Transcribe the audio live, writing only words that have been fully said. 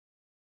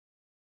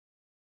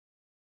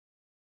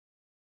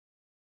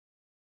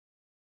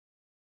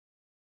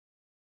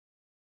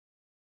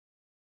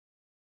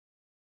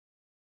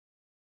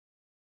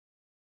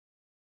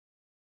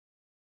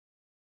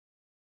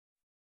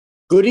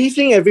Good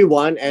evening,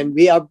 everyone, and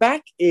we are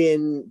back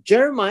in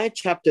Jeremiah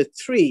chapter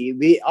 3.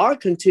 We are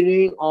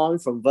continuing on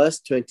from verse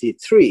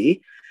 23,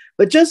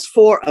 but just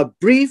for a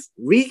brief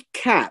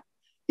recap,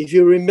 if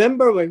you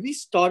remember when we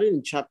started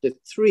in chapter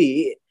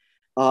 3,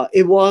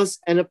 it was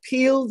an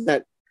appeal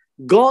that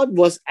God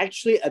was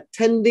actually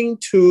attending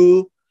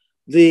to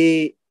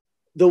the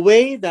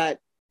way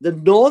that the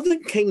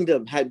northern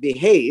kingdom had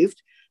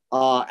behaved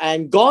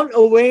and gone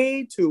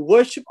away to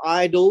worship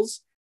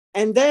idols.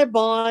 And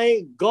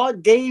thereby,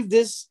 God gave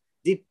this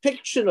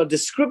depiction or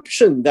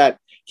description that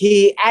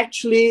he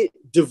actually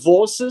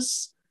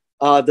divorces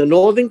the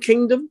northern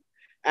kingdom.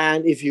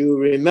 And if you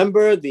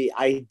remember, the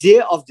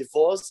idea of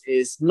divorce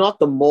is not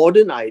the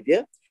modern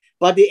idea,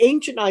 but the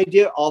ancient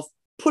idea of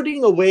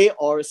putting away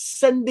or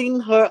sending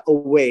her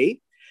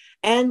away,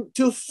 and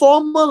to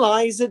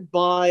formalize it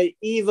by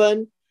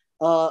even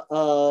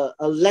a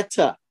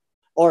letter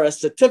or a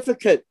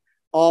certificate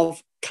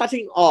of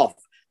cutting off,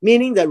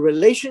 meaning that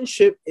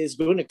relationship is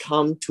going to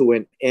come to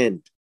an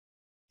end.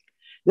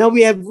 Now,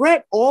 we have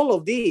read all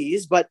of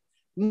these, but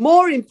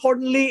more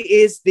importantly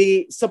is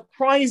the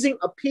surprising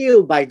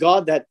appeal by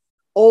God that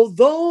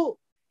although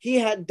he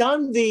had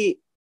done the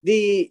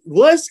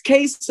worst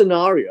case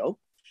scenario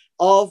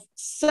of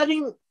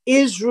setting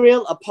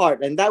Israel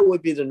apart, and that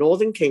would be the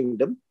northern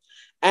kingdom,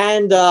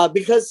 and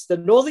because the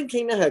northern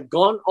kingdom had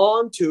gone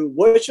on to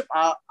worship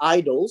our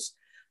idols,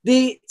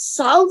 the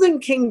southern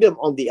kingdom,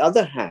 on the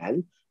other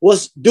hand,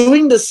 was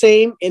doing the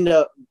same in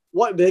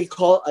what they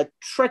call a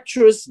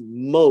treacherous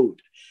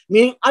mode,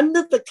 meaning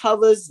under the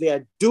covers, they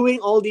are doing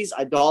all these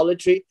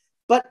idolatry,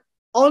 but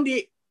on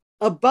the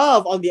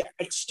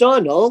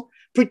external,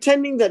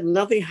 pretending that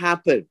nothing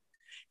happened.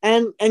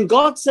 And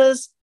God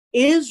says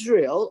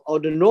Israel, or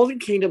the northern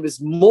kingdom, is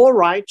more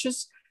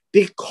righteous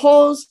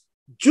because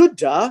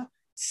Judah,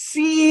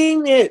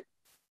 seeing it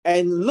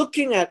and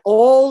looking at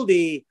all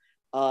the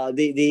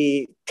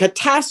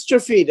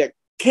catastrophe that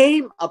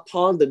came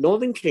upon the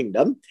northern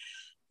kingdom,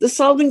 the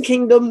southern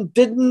kingdom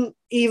didn't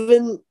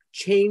even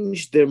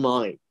change their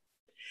mind.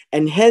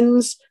 And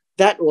hence,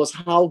 that was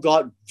how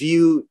God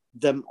viewed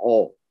them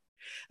all.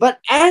 But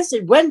as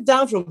it went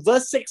down from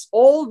verse 6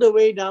 all the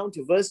way down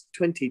to verse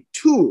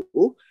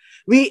 22,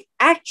 we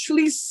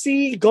actually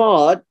see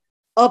God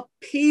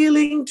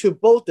appealing to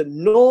both the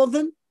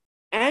northern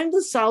and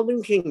the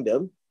southern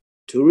kingdom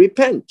to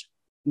repent.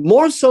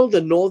 More so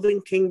the northern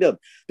kingdom,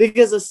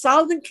 because the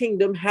southern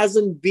kingdom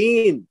hasn't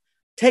been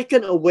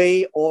taken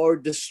away or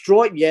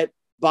destroyed yet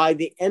by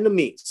the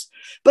enemies.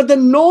 But the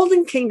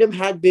northern kingdom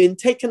had been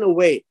taken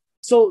away.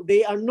 So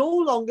they are no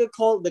longer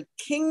called the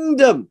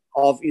kingdom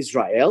of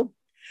Israel.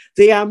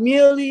 They are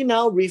merely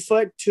now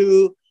referred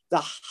to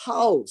the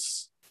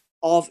house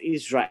of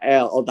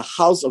Israel, or the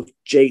house of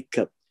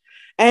Jacob.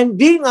 And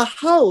being a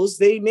house,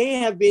 they may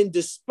have been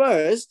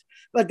dispersed,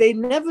 but they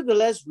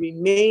nevertheless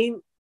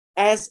remain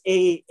as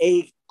a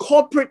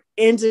corporate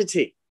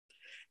entity,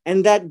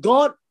 and that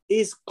God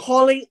is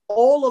calling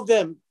all of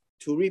them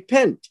to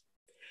repent.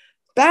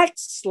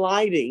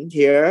 Backsliding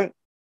here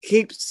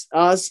keeps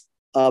us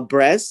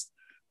abreast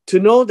to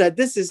know that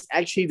this is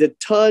actually the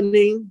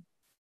turning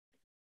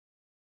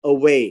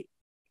away.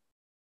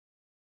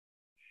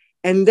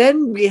 And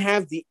then we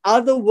have the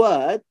other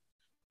word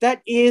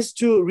that is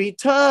to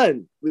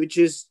return, which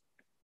is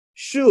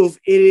shuv.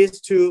 It is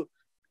to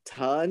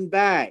turn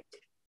back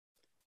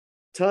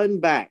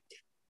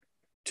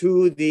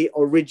to the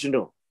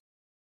original.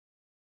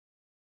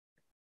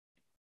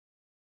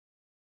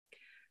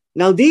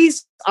 Now,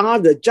 these are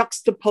the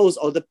juxtapose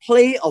or the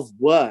play of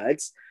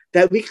words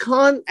that we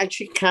can't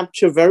actually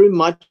capture very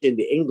much in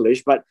the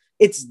English, but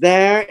it's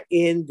there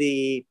in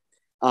the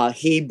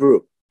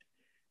Hebrew.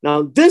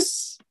 Now,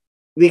 this,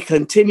 we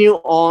continue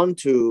on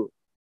to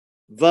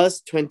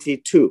verse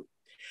 22.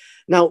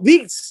 Now,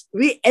 we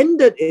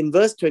ended in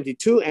verse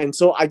 22, and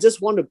so I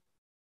just want to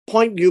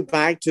point you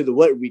back to the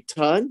word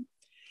return.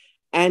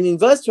 And in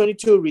verse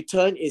 22,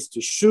 return is to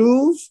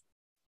shuv.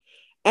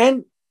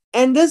 And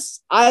this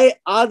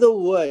other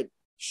word,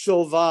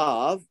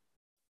 shovav,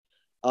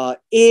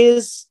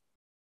 is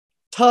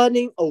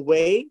turning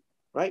away,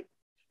 right?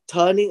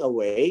 Turning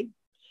away.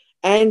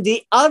 And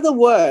the other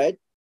word,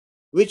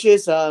 which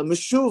is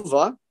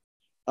meshuva,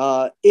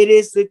 it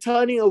is the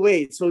turning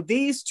away. So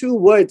these two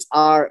words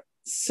are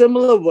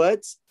similar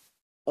words,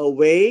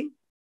 away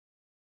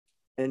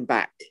and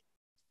back.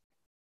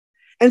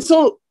 And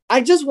so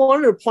I just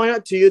wanted to point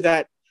out to you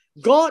that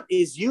God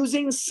is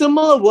using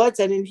similar words,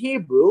 and in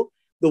Hebrew,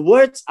 the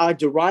words are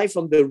derived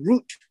from the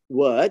root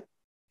word,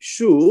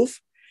 shuv,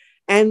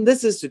 and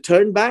this is to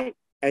turn back,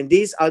 and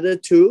these other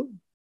two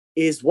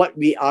is what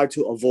we are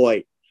to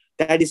avoid.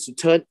 That is to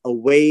turn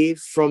away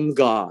from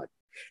God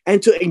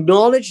and to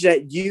acknowledge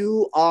that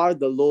you are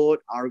the Lord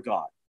our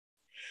God.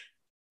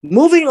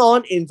 Moving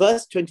on in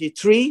verse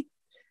 23,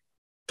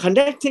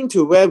 connecting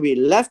to where we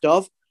left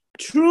off,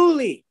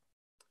 truly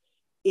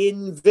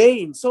in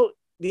vain. So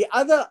the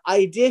other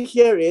idea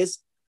here is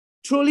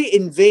truly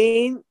in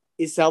vain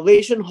is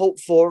salvation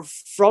hoped for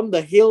from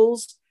the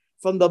hills,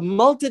 from the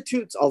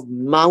multitudes of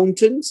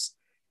mountains.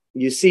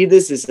 You see,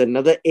 this is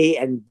another A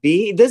and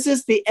B. This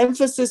is the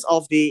emphasis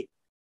of the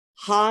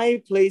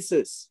high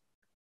places.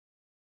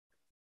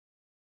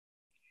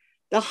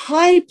 The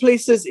high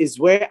places is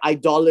where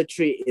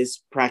idolatry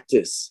is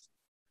practiced.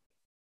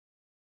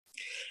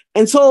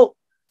 And so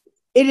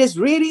it is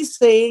really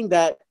saying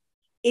that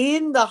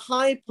in the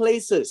high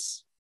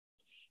places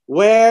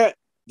where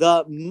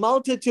the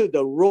multitude,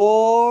 the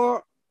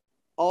roar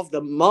of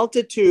the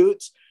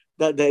multitudes,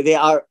 that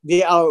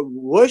they are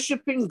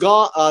worshiping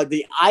God,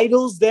 the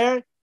idols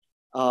there,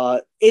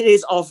 it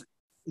is of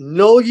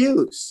no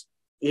use.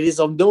 It is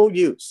of no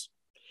use.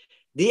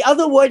 The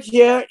other word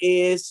here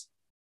is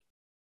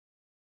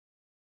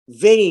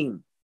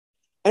vain.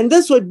 And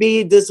this would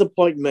be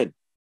disappointment.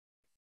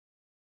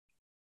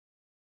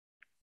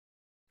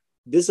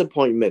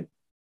 Disappointment.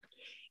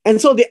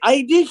 And so the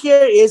idea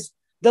here is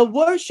the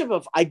worship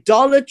of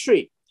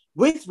idolatry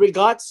with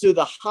regards to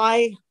the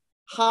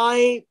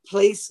high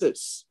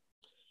places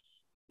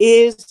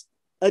is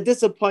a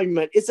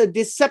disappointment. It's a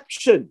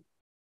deception.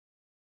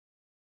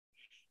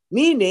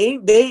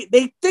 Meaning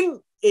they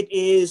think it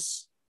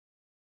is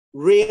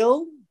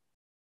real,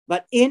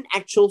 but in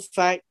actual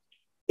fact,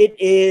 it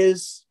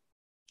is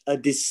a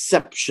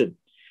deception.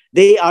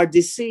 They are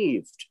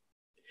deceived.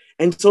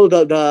 And so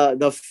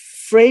the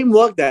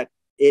framework that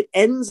it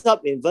ends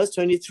up in verse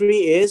 23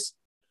 is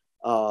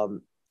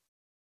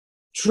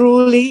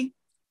truly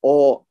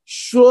or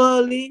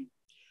surely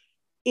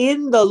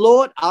in the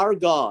Lord our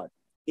God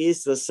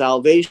is the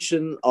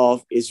salvation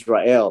of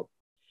Israel.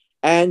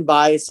 And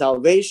by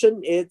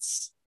salvation,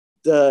 it's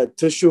the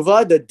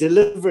teshuvah, the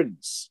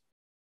deliverance.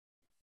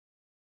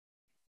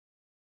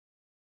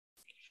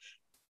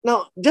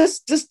 Now,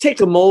 just take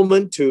a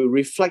moment to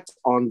reflect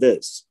on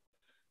this.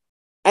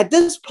 At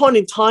this point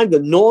in time, the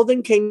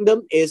northern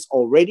kingdom is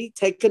already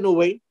taken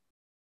away,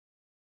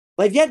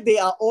 but yet they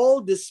are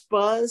all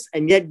dispersed,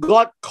 and yet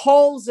God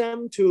calls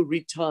them to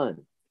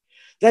return.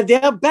 That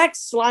they are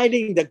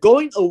backsliding, they're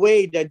going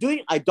away, they're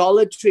doing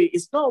idolatry.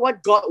 It's not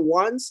what God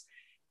wants,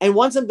 and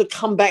wants them to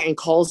come back and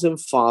calls him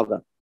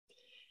Father.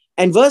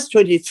 And verse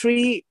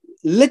 23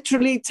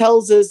 literally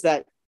tells us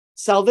that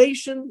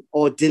salvation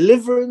or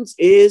deliverance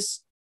is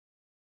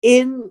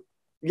in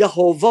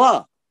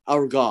Jehovah,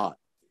 our God.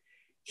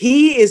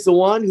 He is the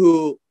one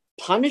who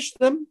punished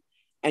them,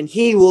 and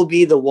he will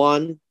be the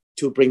one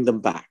to bring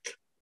them back.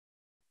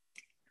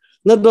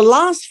 Now, the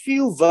last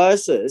few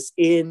verses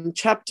in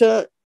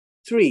chapter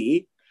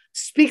 3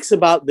 speaks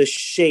about the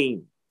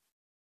shame.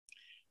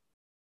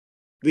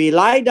 We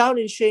lie down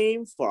in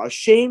shame, for our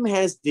shame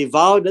has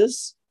devoured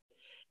us.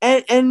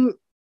 And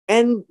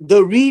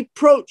the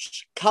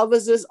reproach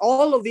covers us.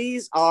 All of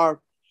these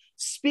are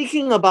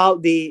speaking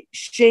about the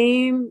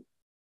shame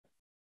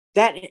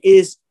that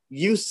is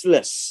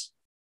useless.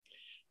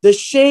 The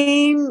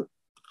shame,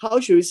 how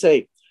should we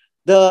say?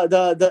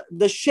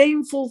 The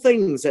shameful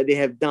things that they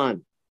have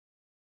done.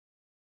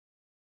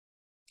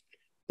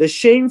 The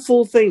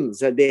shameful things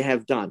that they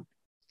have done.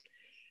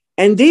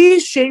 And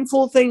these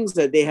shameful things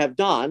that they have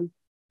done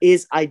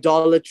is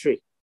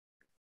idolatry.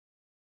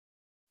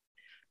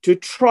 To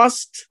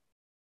trust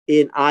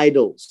in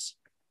idols.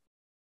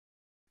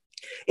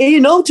 And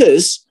you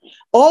notice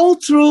all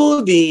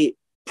through the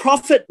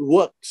prophet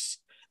works,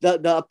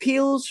 the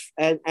appeals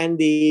and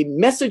the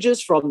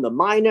messages from the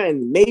minor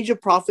and major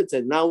prophets,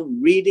 and now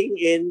reading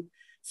in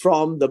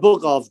from the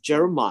book of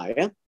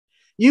Jeremiah,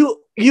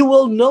 you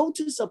will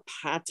notice a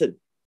pattern,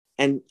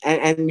 and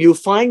you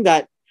find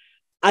that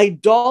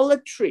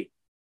idolatry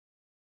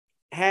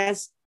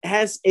has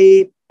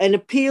an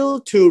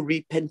appeal to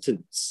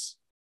repentance,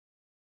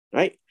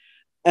 right?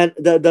 And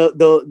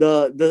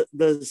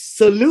the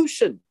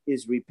solution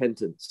is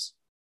repentance.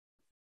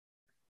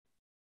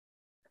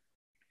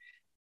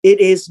 It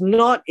is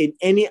not in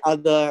any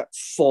other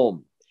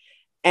form.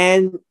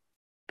 And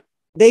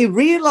they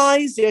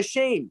realize their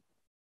shame.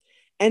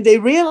 And they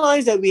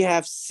realize that we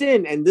have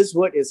sin, and this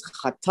word is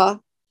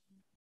chata.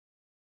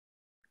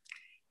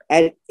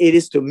 And it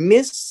is to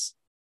miss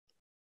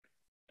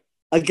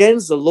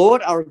against the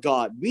Lord our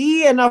God.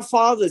 We and our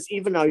fathers,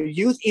 even our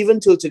youth, even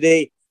till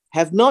today,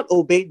 have not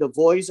obeyed the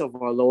voice of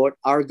our Lord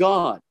our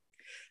God.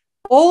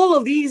 All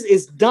of these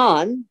is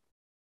done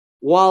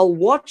while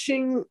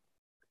watching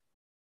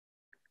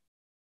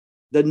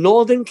the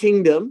northern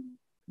kingdom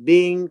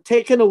being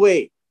taken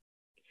away,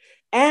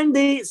 and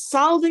the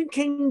southern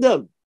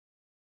kingdom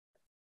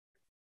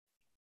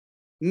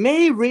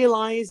may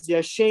realize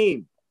their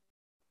shame.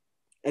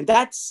 And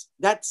that's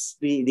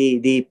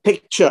the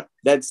picture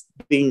that's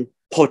being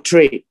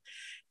portrayed.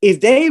 If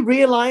they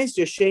realize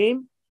their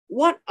shame,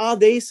 what are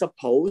they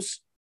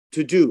supposed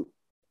to do?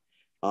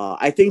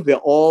 I think we're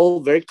all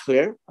very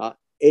clear.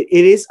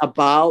 It is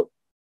about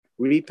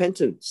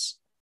repentance.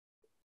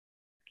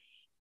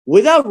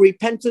 Without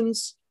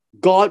repentance,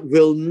 God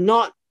will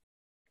not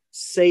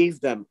save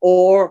them,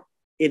 or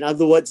in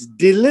other words,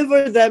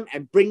 deliver them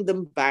and bring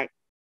them back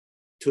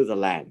to the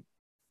land.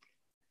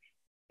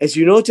 As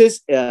you notice,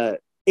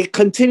 it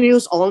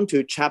continues on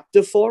to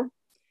chapter 4,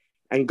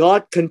 and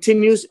God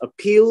continues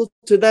appeal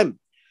to them.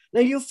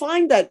 Now you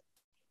find that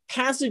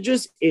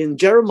passages in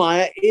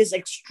Jeremiah is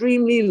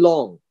extremely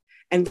long.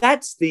 And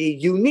that's the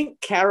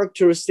unique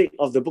characteristic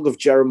of the book of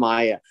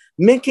Jeremiah,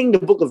 making the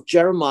book of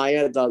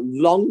Jeremiah the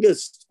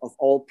longest of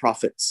all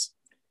prophets.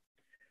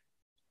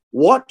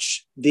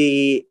 Watch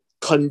the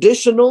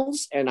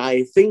conditionals, and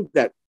I think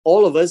that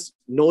all of us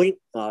knowing,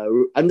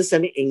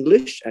 understanding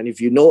English, and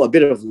if you know a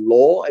bit of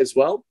law as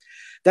well,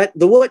 that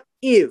the word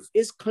if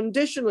is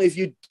conditional. If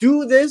you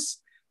do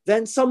this,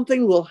 then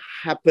something will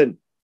happen.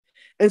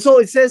 And so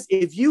it says,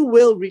 if you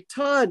will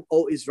return,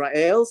 O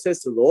Israel,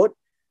 says the Lord,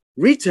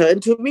 return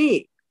to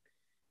me.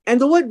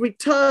 And the word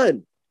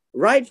return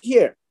right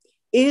here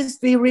is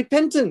the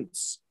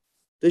repentance,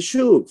 the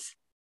shuv.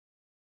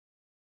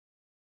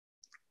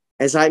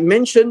 As I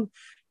mentioned,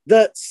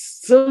 the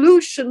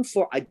solution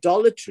for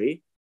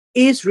idolatry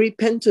is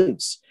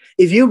repentance.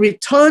 If you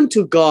return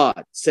to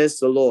God, says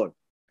the Lord.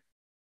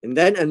 And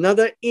then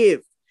another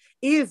if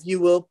you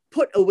will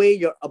put away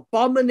your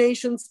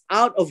abominations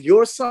out of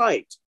your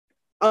sight,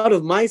 out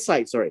of my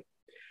sight, sorry.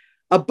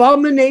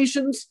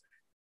 Abominations,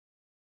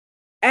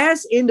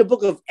 as in the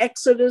book of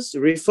Exodus,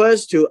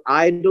 refers to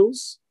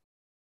idols.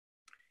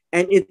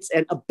 And it's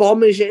an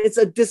abomination. It's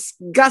a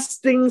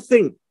disgusting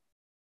thing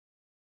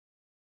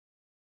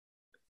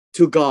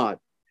to God.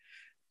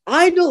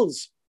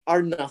 Idols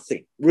are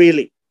nothing,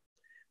 really.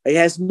 It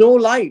has no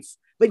life.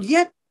 But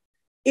yet,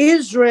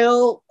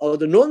 Israel, or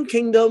the known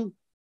kingdom,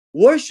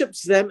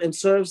 worships them and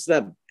serves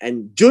them.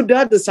 And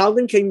Judah, the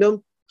southern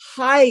kingdom,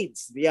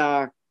 hides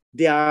their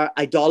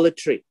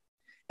idolatry.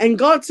 And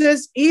God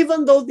says,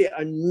 even though they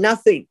are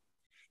nothing,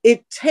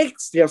 it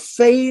takes their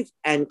faith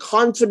and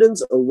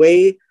confidence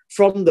away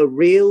from the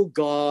real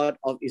God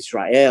of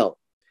Israel.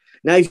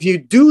 Now, if you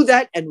do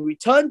that and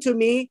return to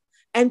me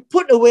and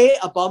put away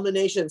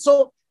abomination,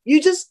 so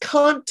you just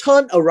can't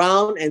turn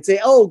around and say,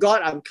 oh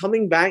God, I'm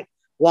coming back,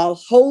 while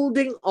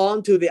holding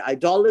on to the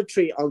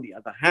idolatry on the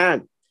other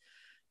hand.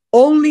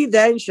 Only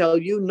then shall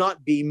you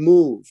not be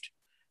moved.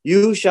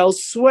 You shall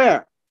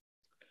swear.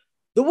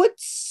 The word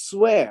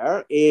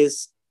swear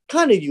is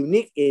kind of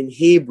unique in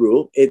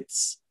Hebrew.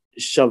 It's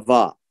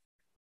shavah.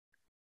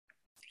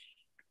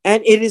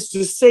 And it is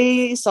to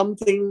say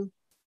something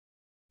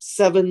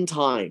 7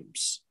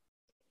 times.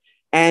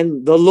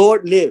 And the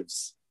Lord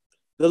lives.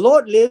 The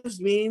Lord lives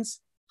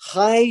means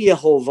Chai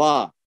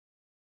Yehovah.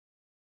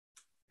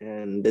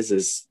 And this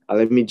is,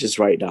 let me just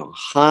write down.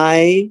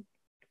 Chai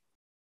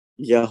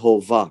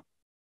Yehovah.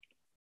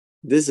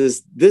 This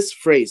is this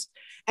phrase.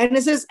 And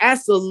it says,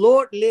 as the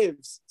Lord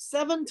lives,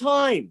 7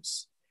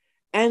 times.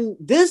 And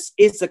this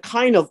is the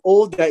kind of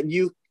oath that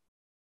you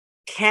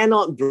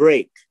cannot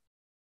break.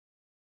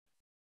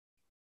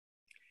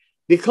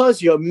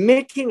 Because you're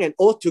making an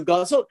oath to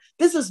God. So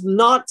this is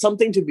not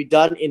something to be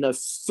done in a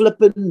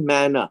flippant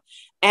manner.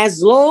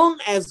 As long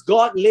as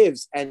God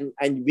lives, and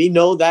we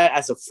know that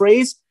as a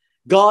phrase,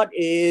 God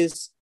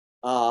is,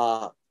 He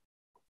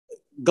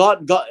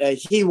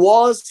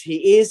was,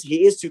 He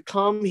is to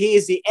come. He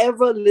is the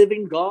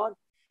ever-living God.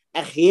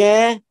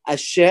 Ahyeh,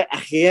 Asher,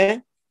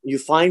 Ahyeh. You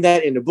find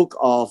that in the book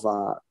of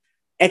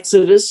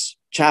Exodus,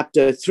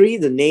 chapter 3,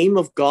 the name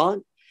of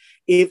God.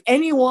 If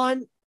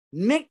anyone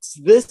makes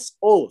this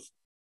oath,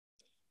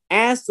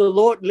 as the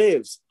Lord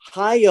lives,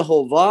 Chai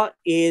Yehovah,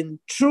 in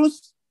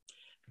truth,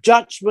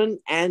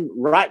 judgment, and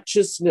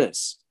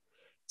righteousness,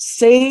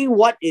 saying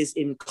what is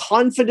in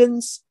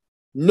confidence,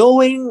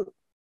 knowing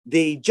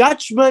the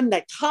judgment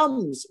that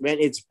comes when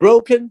it's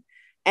broken,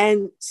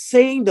 and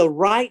saying the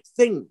right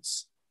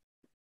things.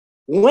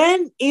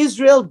 When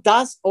Israel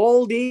does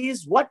all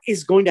these, what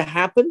is going to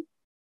happen?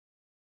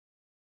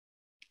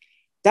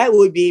 That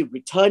would be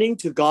returning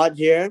to God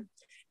here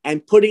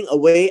and putting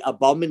away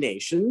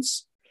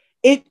abominations.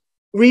 It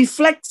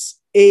reflects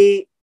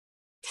a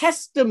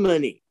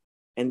testimony.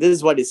 And this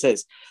is what it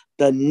says.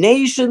 The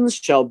nations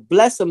shall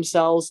bless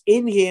themselves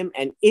in him,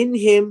 and in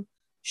him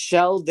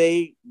shall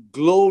they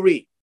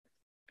glory.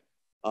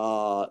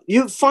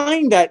 You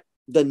find that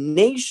the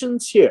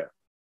nations here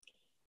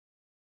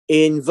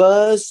in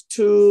verse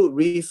 2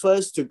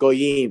 refers to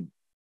Goyim,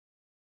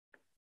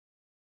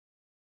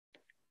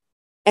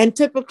 and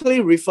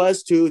typically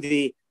refers to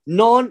the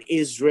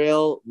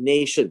non-Israel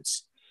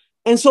nations.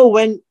 And so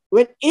when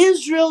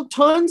Israel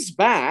turns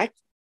back,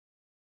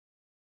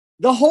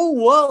 the whole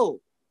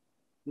world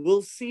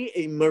will see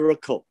a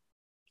miracle.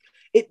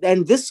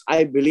 And this,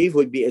 I believe,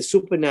 would be a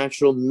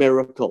supernatural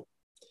miracle.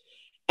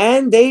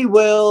 And they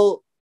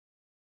will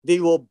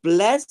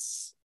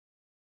bless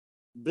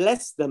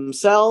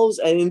themselves.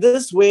 And in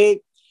this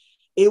way,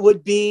 it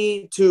would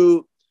be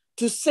to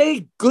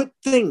say good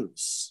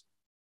things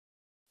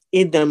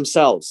in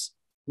themselves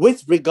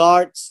with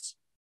regards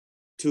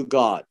to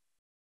God.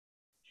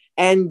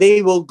 And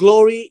they will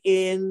glory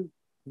in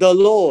the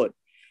Lord.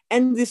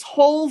 And this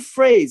whole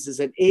phrase is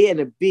an A and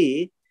a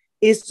B,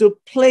 is to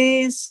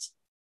place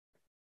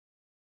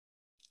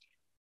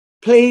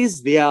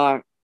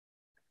their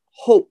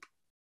hope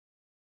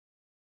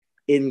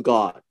in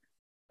God.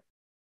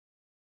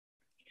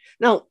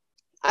 Now,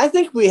 I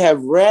think we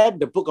have read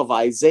the book of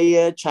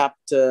Isaiah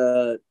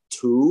chapter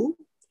 2,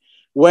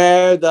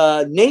 where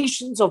the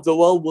nations of the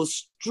world will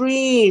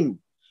stream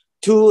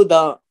to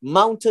the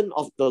mountain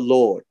of the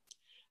Lord.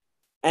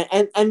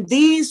 And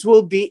these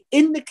will be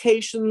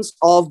indications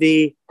of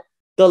the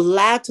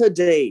latter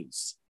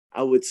days,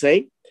 I would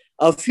say,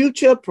 a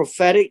future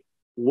prophetic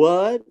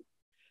word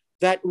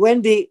that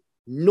when the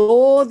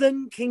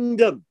northern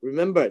kingdom,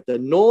 remember, the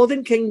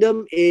northern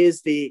kingdom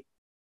is the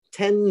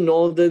 10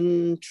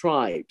 northern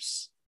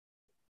tribes,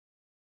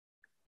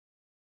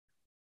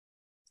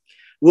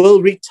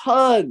 will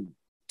return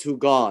to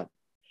God.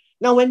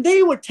 Now, when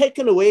they were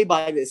taken away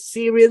by the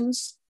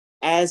Assyrians,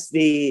 as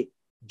the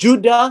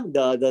Judah,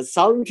 the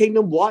southern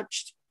kingdom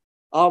watched,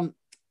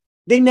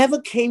 they never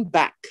came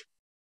back,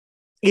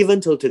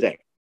 even till today.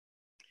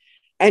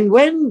 And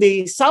when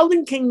the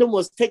southern kingdom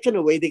was taken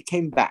away, they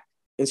came back.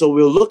 And so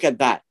we'll look at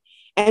that.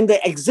 And the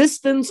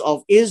existence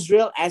of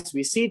Israel as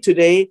we see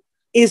today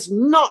is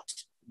not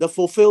the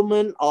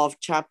fulfillment of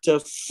chapter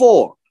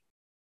 4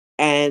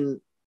 and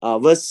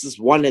verses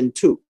 1 and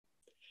 2.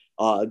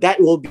 That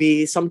will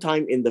be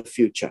sometime in the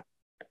future.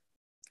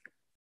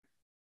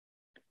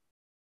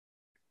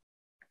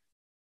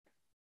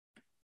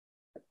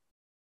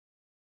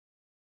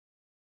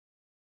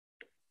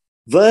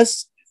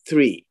 Verse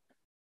 3.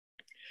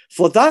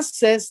 For thus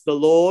says the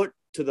Lord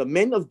to the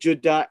men of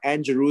Judah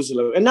and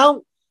Jerusalem. And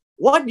now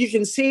what you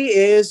can see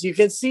is you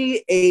can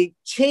see a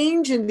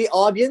change in the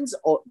audience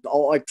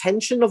or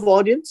attention of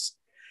audience.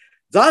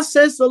 Thus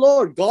says the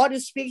Lord, God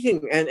is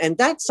speaking. And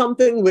that's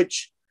something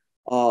which,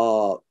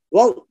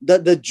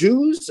 the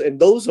Jews and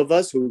those of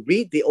us who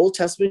read the Old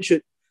Testament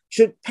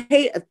should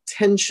pay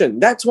attention.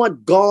 That's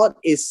what God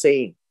is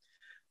saying.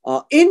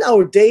 In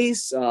our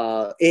days,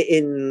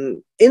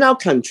 in our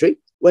country,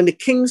 when the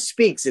king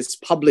speaks, it's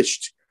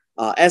published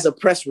as a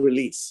press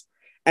release.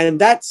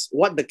 And that's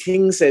what the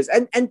king says.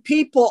 And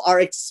people are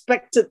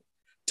expected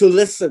to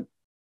listen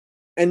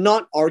and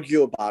not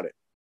argue about it.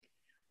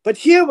 But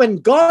here, when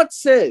God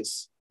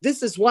says,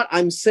 this is what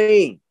I'm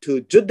saying to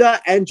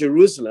Judah and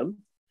Jerusalem,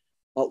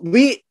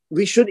 we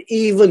shouldn't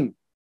even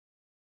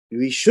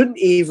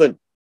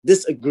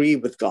disagree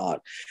with God.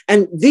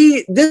 And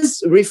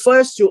this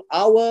refers to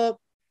our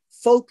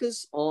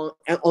focus on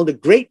the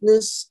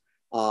greatness,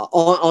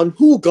 on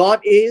who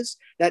God is,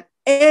 that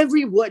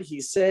every word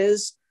he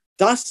says,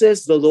 thus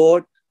says the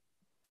Lord,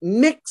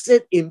 makes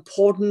it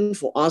important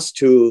for us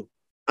to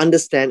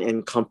understand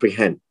and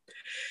comprehend.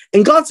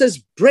 And God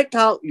says, break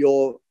out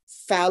your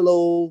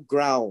fallow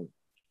ground.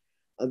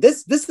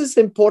 This is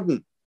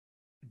important.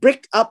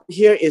 Break up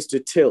here is to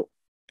till.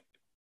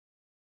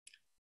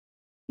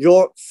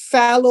 Your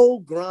fallow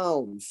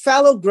ground.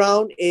 Fallow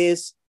ground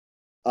is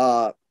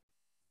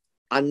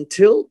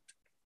untilled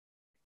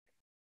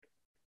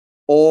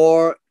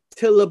or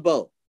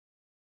tillable.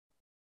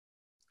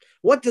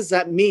 What does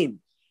that mean?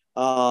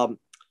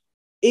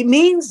 It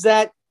means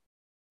that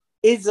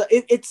it's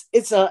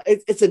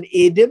an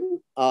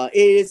idiom. It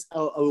is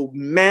a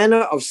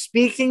manner of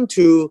speaking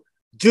to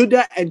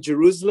Judah and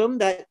Jerusalem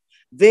that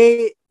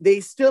they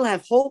still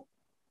have hope,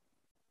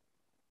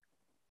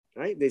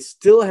 right? They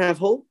still have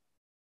hope,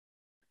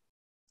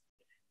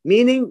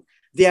 meaning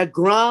their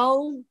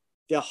ground,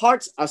 their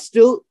hearts are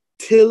still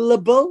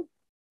tillable,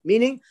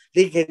 meaning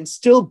they can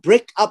still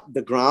break up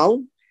the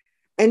ground,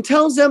 and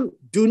tells them,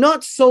 do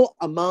not sow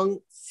among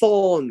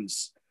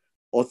thorns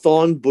or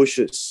thorn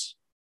bushes.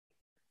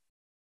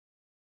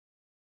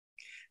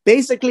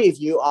 Basically, if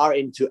you are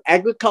into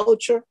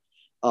agriculture,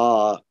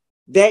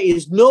 there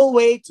is no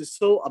way to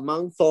sow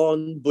among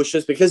thorn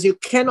bushes because you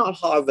cannot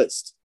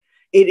harvest.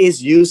 It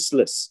is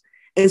useless.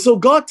 And so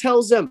God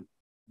tells them,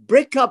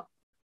 break up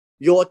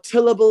your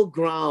tillable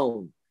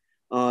ground,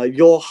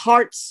 your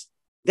hearts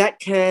that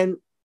can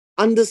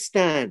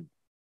understand,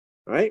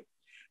 right?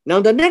 Now,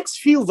 the next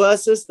few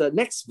verses, the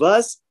next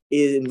verse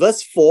is in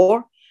verse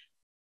 4,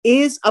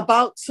 is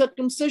about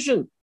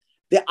circumcision.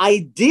 The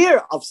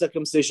idea of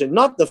circumcision,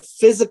 not the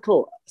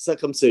physical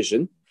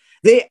circumcision.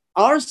 They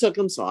are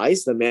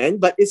circumcised, the men,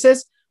 but it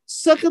says,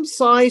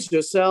 circumcise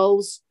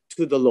yourselves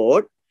to the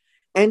Lord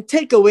and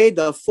take away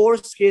the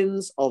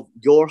foreskins of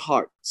your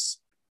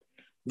hearts.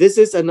 This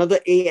is another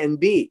A and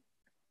B.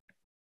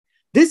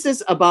 This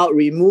is about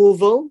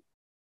removal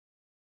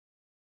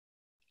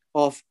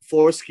of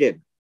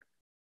foreskin.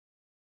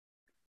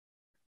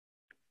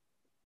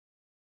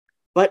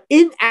 But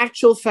in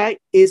actual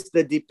fact, is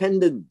the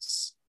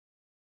dependence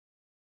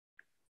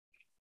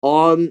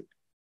on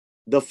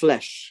the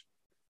flesh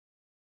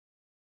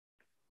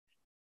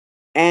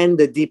and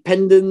the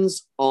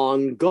dependence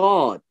on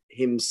God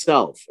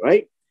himself,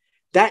 right?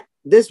 That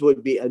this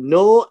would be a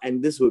no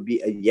and this would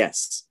be a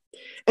yes.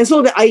 And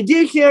so the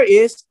idea here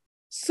is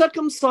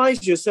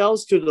circumcise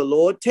yourselves to the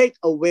Lord, take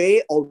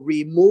away or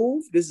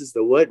remove, this is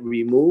the word,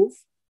 remove,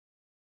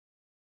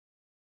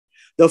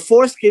 the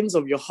foreskins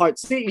of your heart.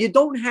 See, you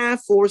don't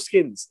have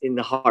foreskins in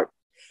the heart.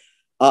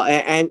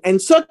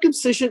 And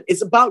circumcision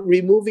is about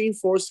removing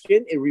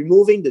foreskin and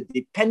removing the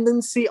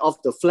dependency of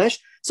the flesh.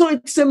 So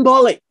it's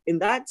symbolic in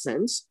that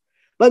sense.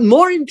 But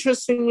more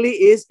interestingly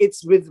is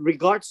it's with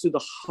regards to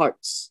the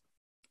hearts.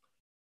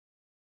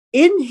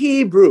 In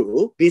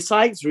Hebrew,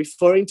 besides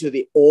referring to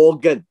the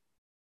organ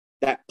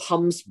that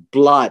pumps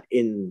blood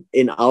in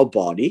our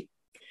body,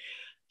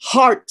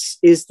 heart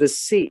is the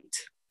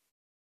seat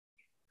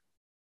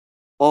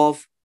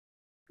of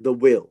the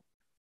will.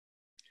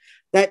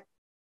 That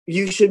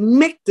you should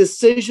make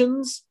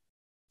decisions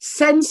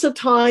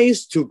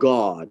sensitized to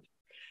God,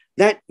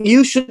 that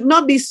you should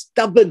not be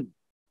stubborn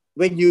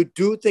when you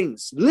do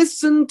things.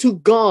 Listen to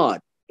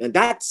God. And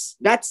that's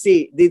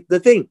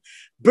the thing.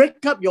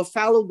 Break up your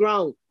fallow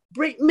ground.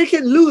 Make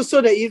it loose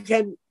so that you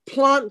can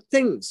plant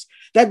things,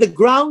 that the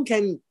ground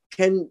can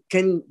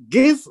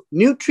give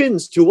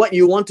nutrients to what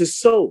you want to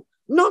sow,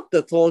 not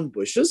the thorn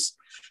bushes.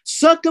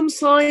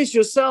 Circumcise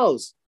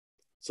yourselves.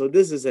 So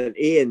this is an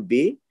A and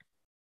B.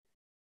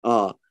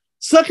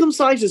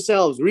 Circumcise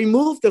yourselves.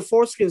 Remove the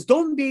foreskins.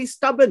 Don't be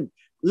stubborn.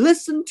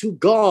 Listen to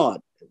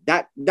God.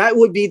 That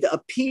would be the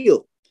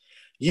appeal.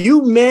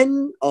 You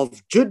men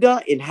of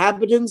Judah,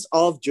 inhabitants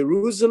of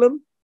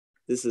Jerusalem.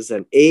 This is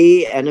an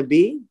A and a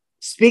B.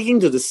 Speaking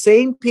to the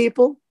same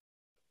people.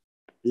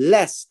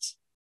 Lest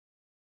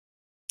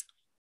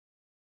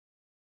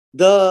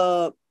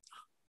the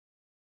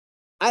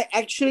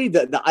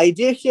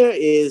idea here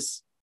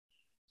is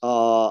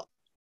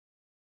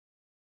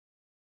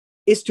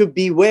to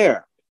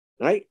beware,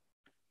 right?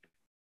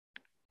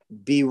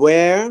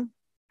 Beware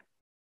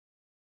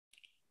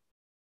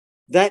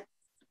that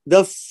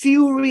the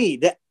fury,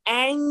 the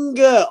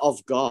anger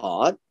of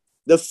God,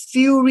 the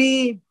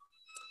fury,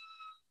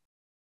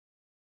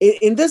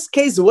 in this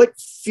case, the word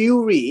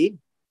fury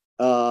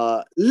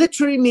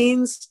literally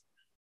means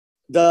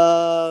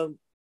the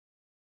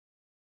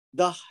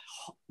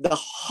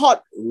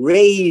hot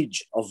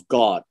rage of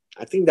God.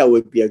 I think that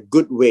would be a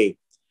good way.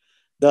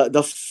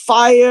 The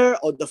fire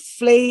or the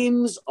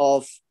flames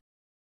of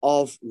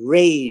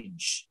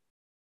rage.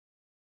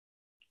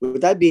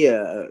 Would that be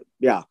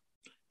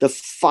the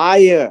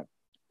fire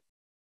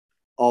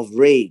of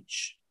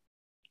rage.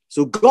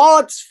 So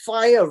God's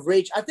fire of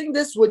rage, I think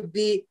this would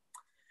be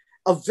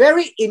a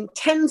very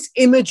intense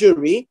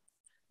imagery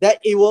that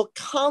it will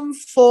come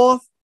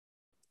forth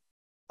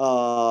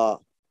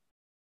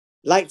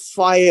like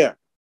fire,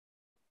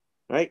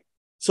 right?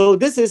 So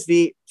this is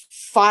the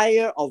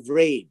fire of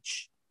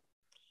rage.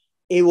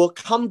 It will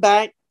come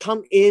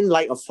in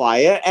like a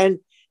fire, and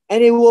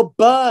it will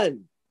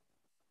burn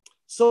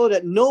so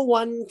that no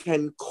one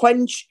can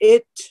quench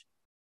it.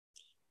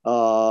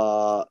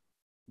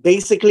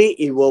 Basically,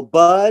 it will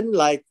burn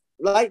like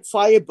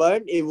fire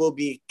burn. It will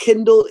be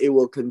kindled. It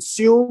will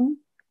consume.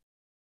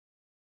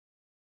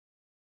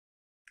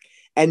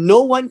 And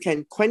no one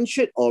can quench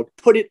it or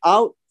put it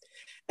out.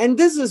 And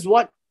this is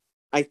what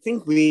I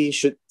think we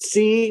should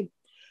see,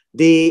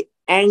 the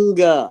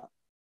anger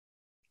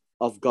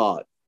of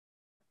God.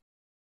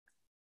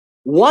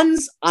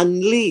 Once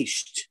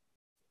unleashed,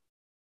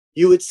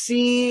 you would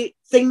see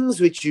things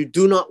which you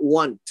do not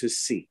want to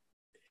see.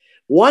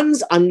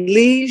 Once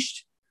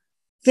unleashed,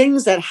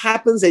 things that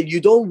happens that you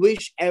don't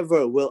wish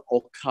ever will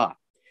occur.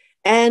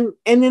 And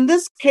in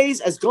this case,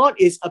 as God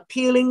is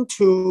appealing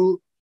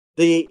to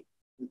the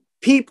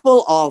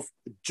people of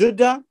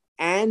Judah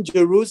and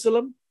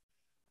Jerusalem,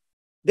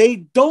 they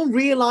don't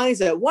realize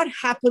that what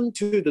happened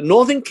to the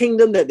northern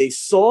kingdom that they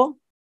saw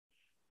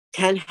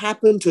can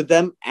happen to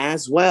them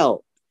as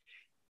well.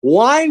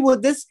 Why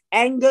would this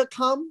anger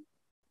come?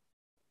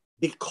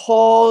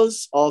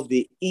 Because of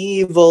the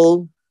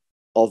evil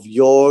of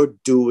your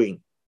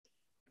doing.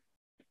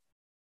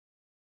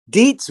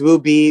 Deeds will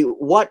be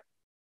what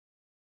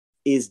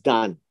is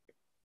done.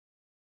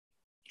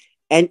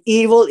 And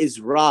evil is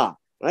Ra,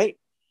 right?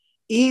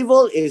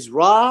 Evil is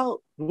Ra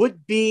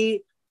would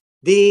be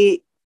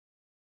the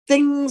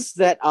things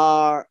that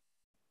are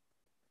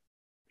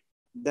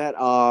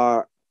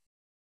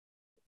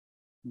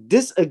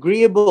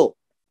disagreeable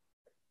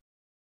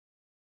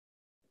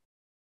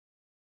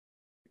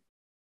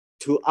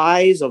to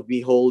eyes of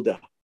beholder.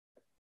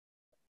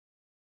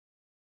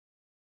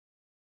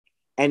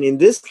 And in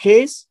this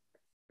case,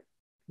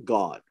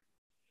 God.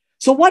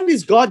 So what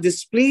is God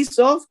displeased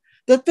of?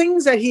 The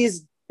things that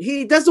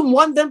he doesn't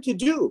want them to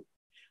do,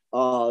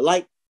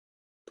 like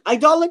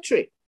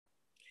idolatry.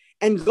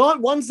 And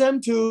God wants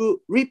them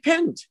to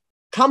repent,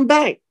 come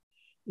back.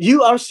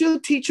 You are still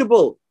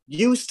teachable.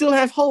 You still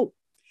have hope.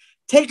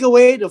 Take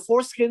away the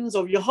foreskins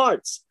of your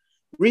hearts.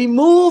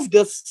 Remove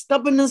the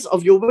stubbornness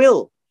of your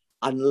will.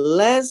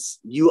 Unless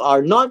you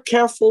are not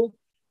careful,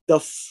 the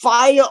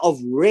fire of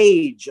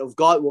rage of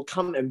God will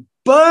come and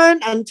burn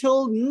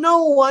until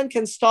no one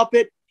can stop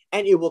it,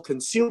 and it will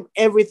consume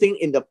everything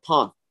in the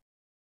path.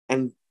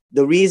 And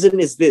the reason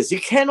is this: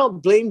 you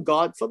cannot blame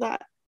God for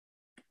that.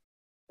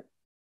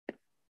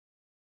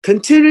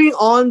 Continuing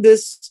on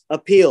this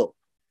appeal,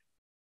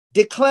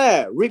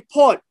 declare,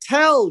 report,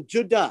 tell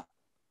Judah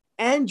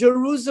and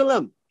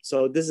Jerusalem.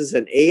 So this is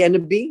an A and a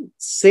B,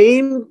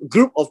 same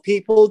group of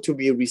people to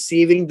be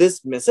receiving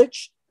this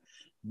message.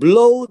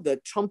 Blow the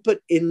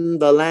trumpet in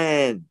the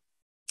land.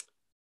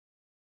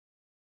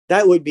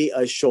 That would be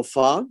a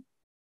shofar.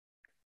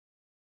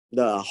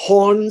 the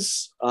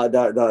horns,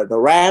 the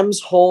ram's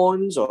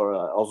horns, or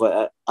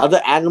of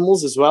other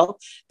animals as well.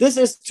 This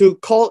is to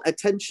call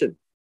attention.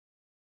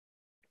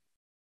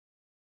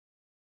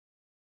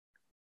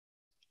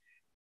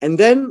 And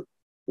then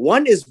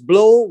one is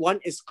blow, one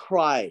is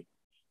cry.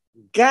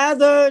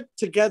 Gather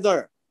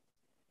together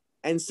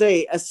and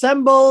say,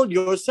 assemble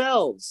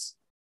yourselves.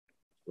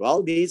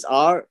 Well, these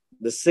are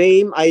the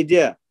same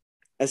idea,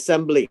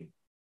 assembling.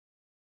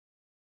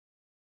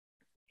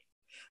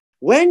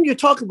 When you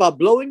talk about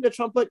blowing the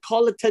trumpet,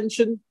 call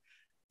attention,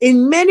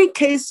 in many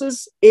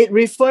cases, it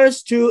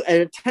refers to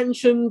an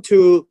attention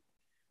to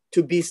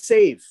be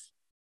safe,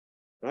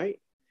 right?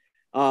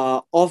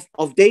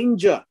 Of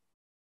danger.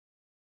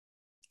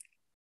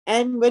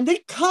 And when they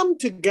come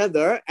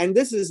together, and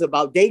this is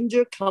about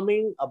danger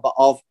coming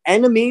of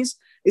enemies,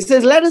 it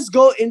says, let us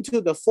go into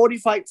the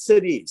fortified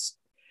cities.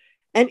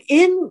 And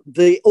in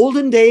the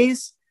olden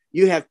days,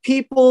 you have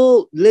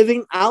people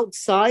living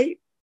outside,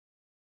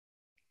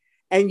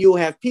 and you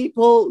have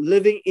people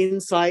living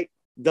inside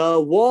the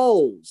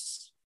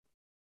walls.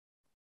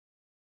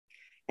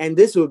 And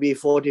this will be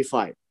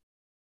fortified.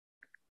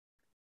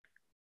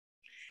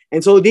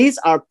 And so these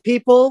are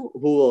people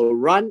who will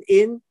run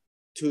in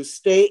to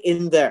stay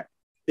in there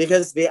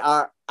because they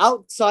are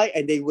outside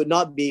and they would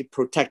not be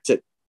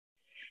protected.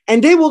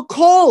 And they will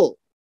call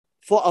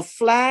for a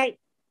flag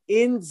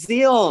in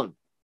Zion,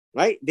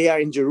 right? They are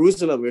in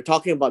Jerusalem. We're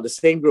talking about the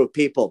same group of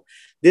people.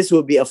 This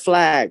will be a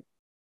flag.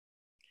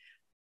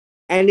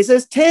 And it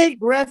says, take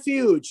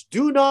refuge,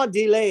 do not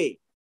delay.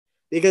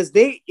 Because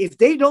if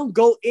they don't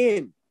go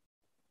in,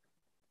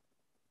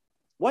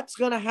 what's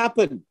going to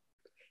happen?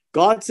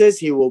 God says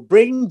he will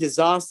bring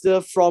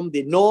disaster from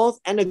the north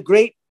and a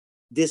great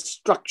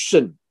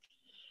destruction.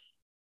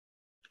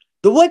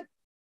 The word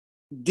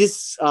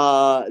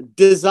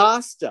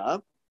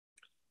disaster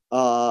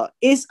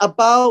is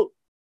about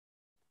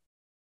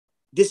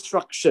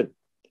destruction.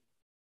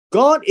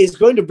 God is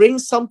going to bring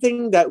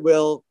something that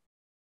will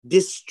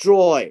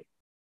destroy.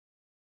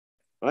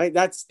 Right?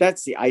 That's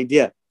the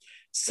idea.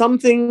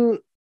 Something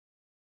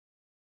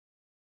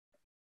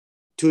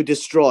to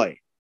destroy.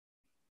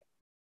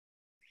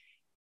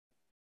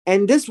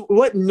 And this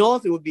word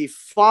north, it would be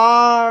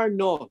far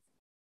north.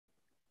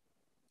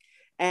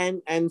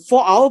 And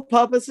for our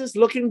purposes,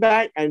 looking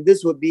back, and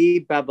this would be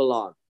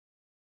Babylon.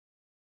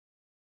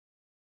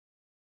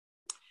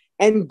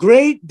 And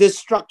great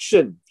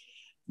destruction.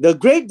 The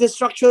great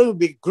destruction would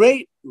be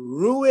great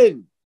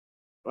ruin,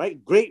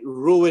 right? Great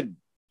ruin.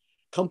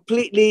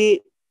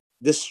 Completely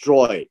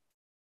destroyed.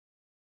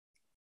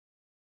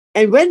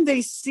 And when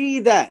they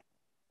see that,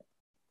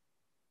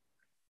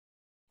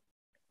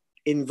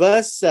 in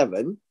verse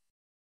 7,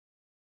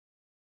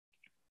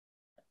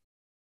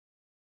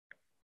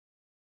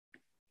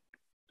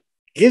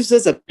 gives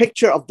us a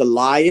picture of the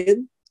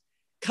lion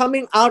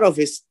coming out of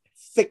his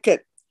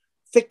thicket.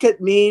 Thicket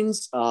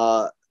means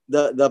either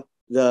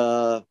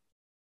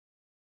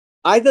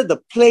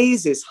the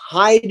place is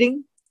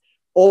hiding,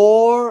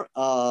 or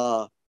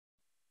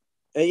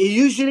it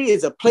usually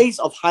is a place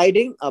of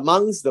hiding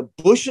amongst the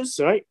bushes,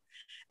 right?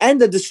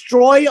 And the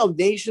destroyer of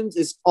nations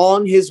is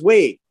on his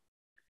way.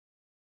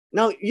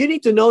 Now, you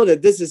need to know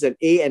that this is an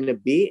A and a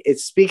B.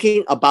 It's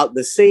speaking about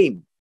the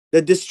same.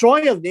 The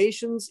destroyer of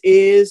nations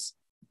is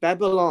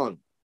Babylon.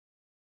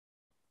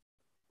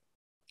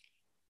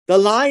 The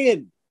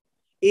lion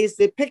is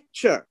the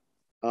picture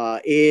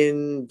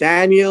in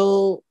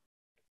Daniel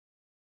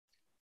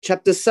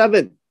chapter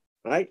 7,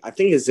 right? I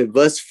think it's in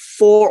verse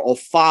 4 or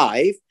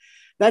 5,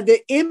 that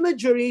the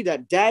imagery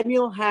that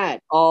Daniel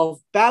had of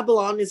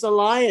Babylon is a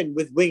lion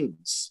with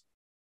wings.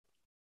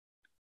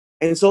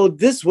 And so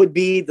this would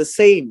be the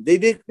same.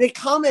 They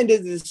come and they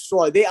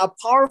destroy. They are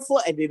powerful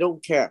and they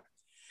don't care.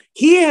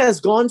 He has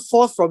gone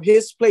forth from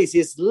his place.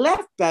 He's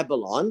left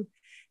Babylon,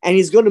 and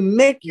he's going to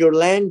make your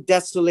land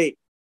desolate,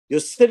 your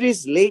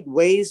cities laid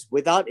waste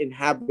without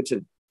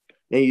inhabitant.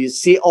 And you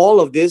see all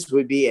of this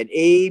would be an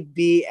A,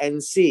 B,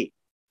 and C.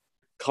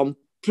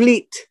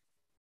 Complete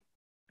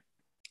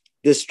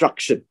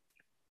destruction.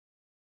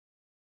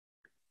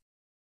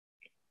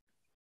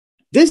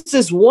 This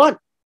is what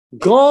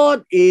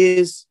God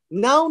is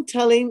now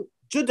telling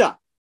Judah.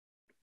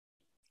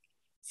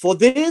 For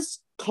this,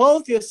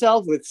 clothe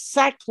yourself with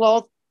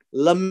sackcloth,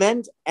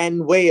 lament,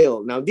 and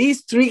wail. Now,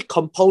 these three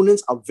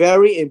components are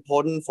very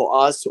important for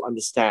us to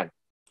understand.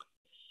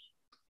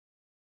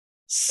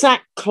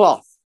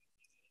 Sackcloth.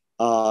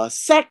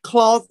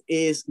 Sackcloth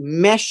is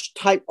mesh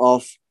type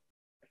of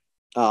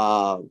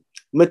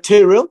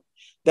material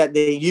that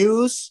they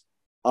use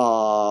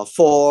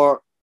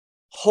for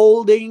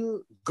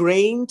holding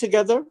grain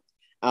together.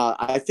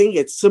 I think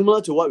it's similar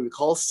to what we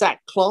call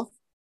sackcloth.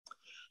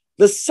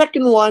 The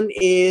second one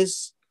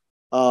is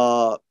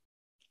to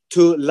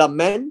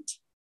lament,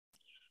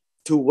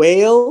 to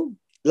wail.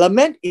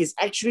 Lament is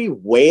actually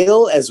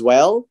wail as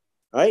well,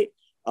 right?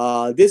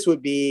 This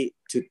would be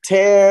to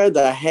tear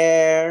the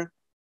hair,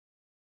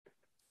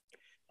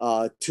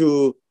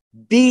 to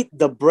beat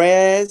the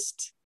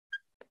breast,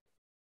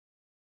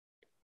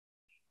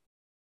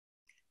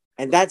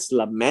 And that's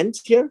lament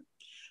here.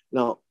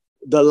 Now,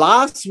 the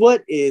last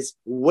word is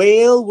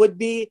wail, would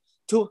be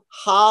to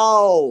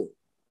howl.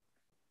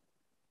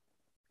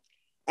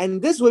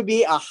 And this would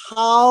be a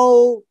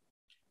howl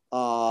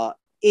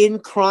in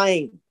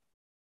crying.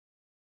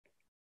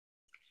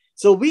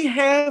 So we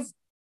have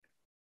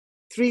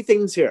three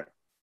things here.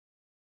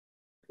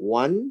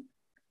 1,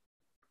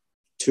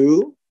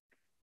 2,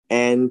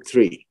 and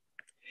 3.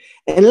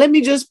 And let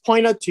me just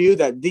point out to you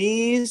that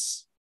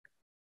this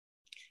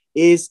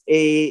is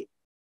a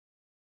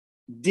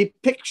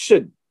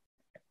depiction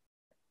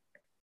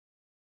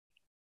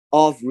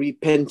of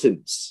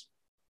repentance.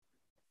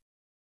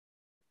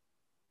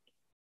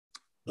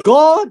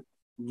 God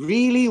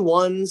really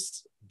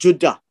wants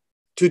Judah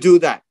to do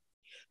that.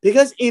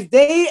 Because if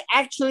they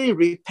actually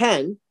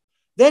repent,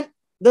 then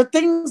the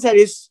things that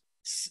is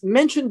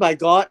mentioned by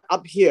God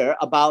up here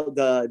about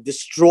the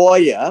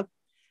destroyer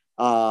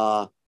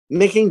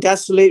making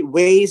desolate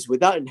ways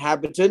without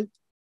inhabitant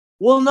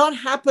will not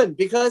happen,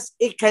 because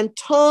it can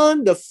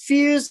turn the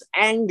fierce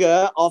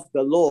anger of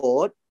the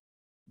Lord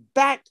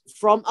back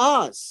from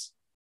us.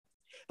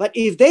 But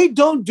if they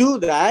don't do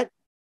that,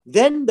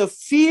 then the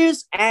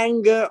fierce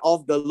anger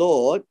of the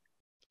Lord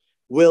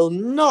will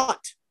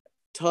not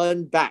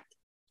turn back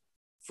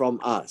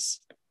from us.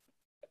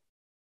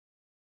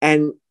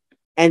 And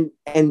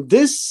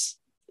this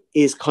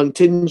is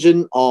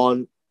contingent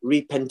on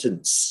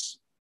repentance.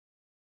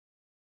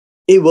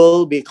 It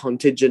will be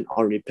contingent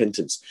on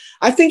repentance.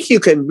 I think you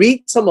can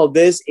read some of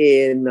this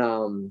in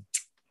the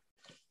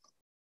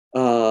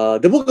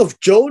book of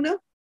Jonah,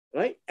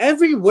 right?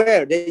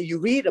 Everywhere that you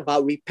read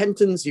about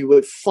repentance, you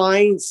would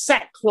find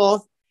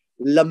sackcloth,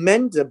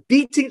 lament, the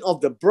beating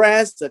of the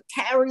breast, the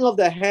tearing of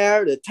the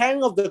hair, the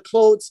tearing of the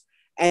clothes,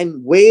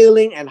 and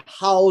wailing and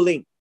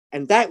howling.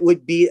 And that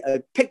would be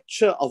a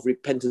picture of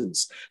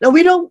repentance. Now,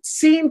 we don't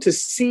seem to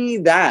see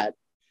that.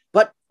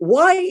 But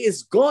why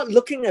is God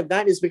looking at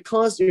that? Is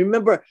because,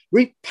 remember,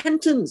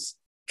 repentance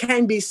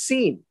can be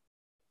seen.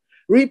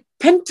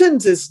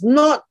 Repentance is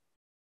not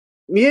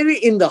merely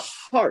in the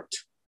heart.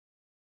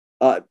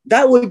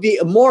 That would be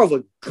more of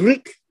a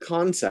Greek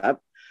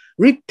concept.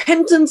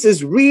 Repentance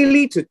is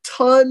really to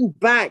turn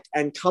back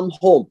and come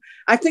home.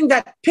 I think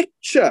that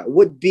picture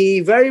would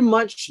be very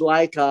much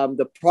like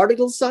the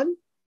prodigal son,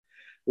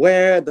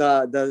 where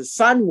the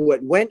son who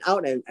went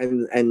out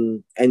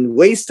and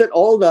wasted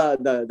all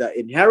the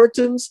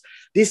inheritance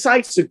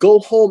decides to go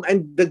home.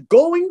 And the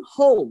going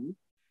home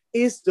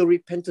is the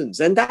repentance.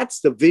 And that's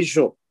the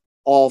visual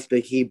of the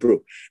Hebrew.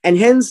 And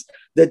hence,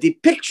 the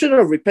depiction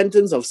of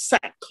repentance of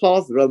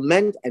sackcloth,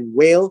 lament, and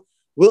wail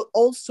will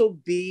also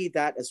be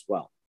that as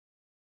well.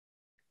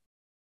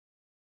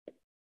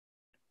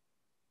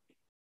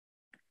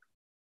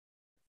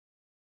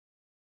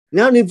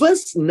 Now, in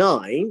verse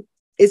 9,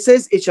 it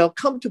says, it shall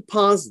come to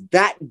pass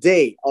that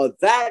day, or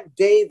that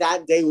day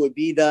would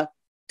be the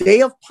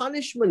day of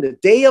punishment, the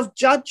day of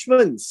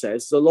judgment,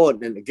 says the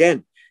Lord. And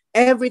again,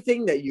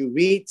 everything that you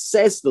read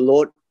says the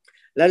Lord.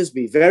 Let us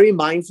be very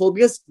mindful,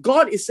 because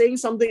God is saying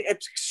something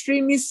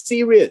extremely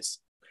serious.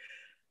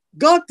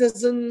 God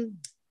doesn't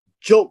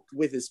joke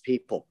with his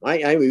people,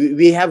 right?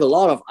 We have a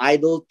lot of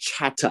idle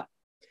chatter.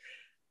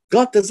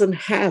 God doesn't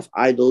have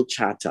idle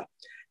chatter.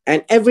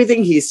 And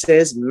everything he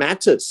says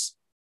matters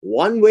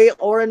one way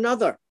or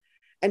another.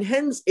 And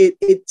hence,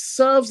 it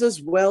serves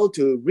us well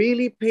to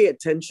really pay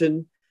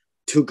attention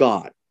to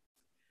God.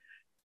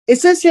 It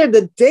says here,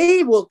 the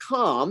day will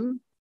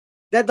come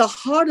that the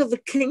heart of the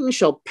king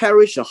shall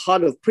perish, the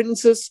heart of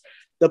princes,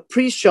 the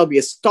priest shall be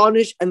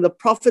astonished, and the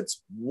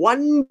prophets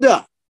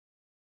wonder.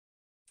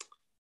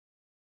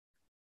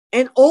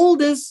 And all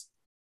this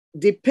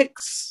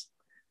depicts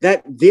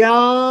that they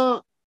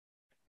are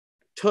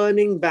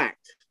turning back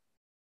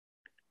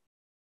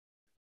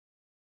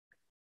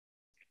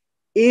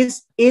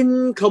is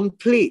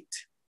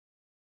incomplete.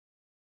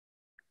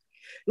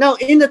 Now,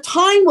 in the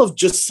time of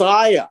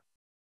Josiah,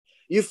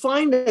 you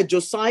find that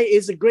Josiah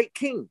is a great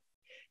king.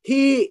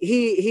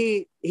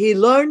 He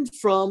learned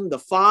from the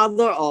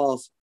father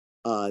of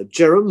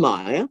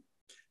Jeremiah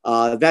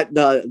that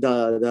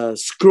the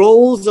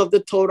scrolls of the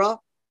Torah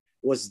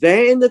was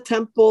there in the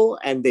temple,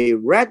 and they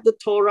read the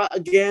Torah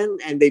again,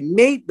 and they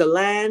made the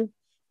land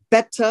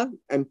better,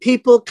 and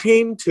people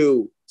came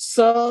to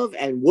serve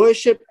and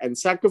worship and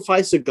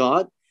sacrifice to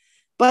God.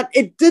 But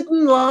it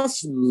didn't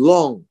last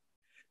long,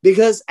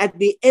 because at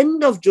the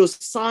end of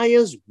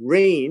Josiah's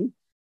reign,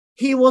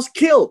 he was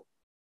killed.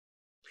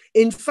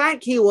 In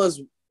fact, he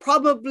was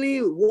probably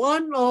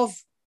one of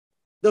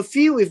the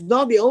few, if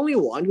not the only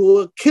one, who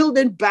were killed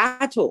in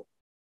battle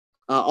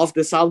of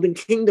the southern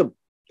kingdom.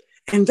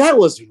 And that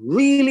was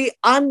really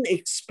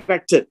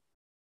unexpected.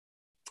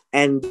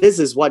 And this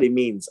is what it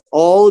means,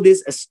 all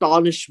this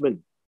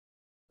astonishment,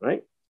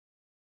 right?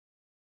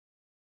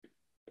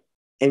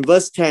 In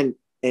verse 10,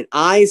 and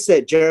I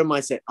said,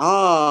 Jeremiah said,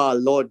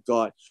 Lord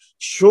God,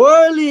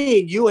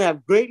 surely you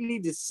have greatly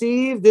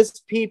deceived this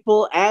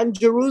people and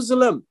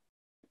Jerusalem.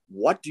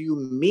 What do you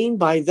mean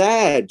by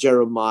that,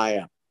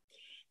 Jeremiah?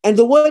 And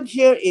the word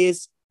here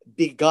is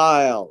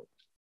beguiled,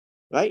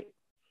 right?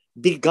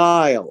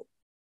 beguile,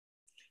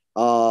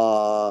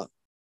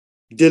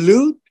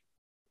 delude.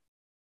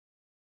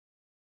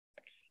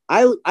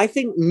 I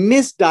think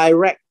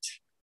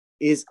misdirect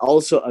is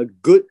also a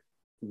good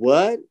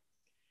word.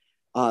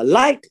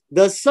 Like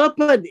the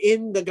serpent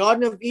in the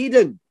Garden of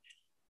Eden,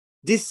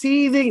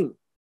 deceiving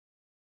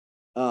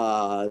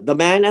the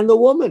man and the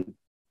woman.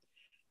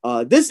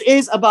 This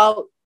is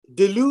about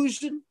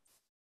delusion.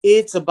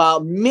 It's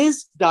about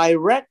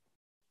misdirect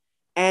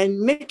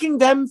and making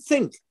them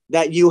think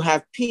that you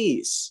have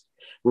peace,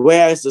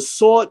 whereas the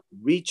sword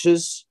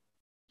reaches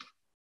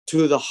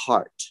to the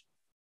heart.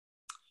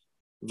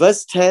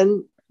 Verse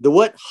 10, the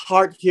word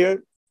heart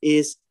here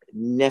is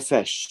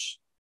nephesh.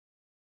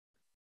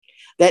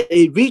 That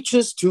it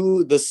reaches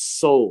to the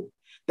soul,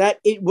 that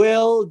it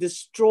will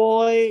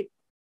destroy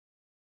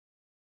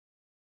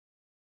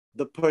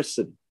the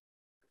person.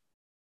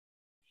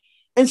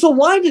 And so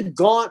why did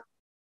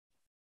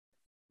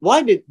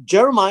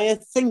Jeremiah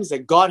think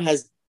that God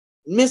has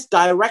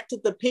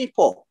misdirected the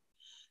people?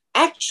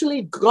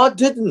 Actually, God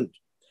didn't.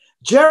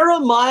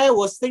 Jeremiah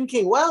was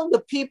thinking, well,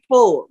 the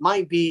people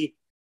might be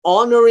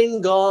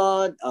honoring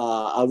God,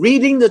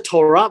 reading the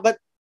Torah, but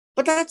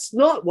that's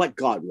not what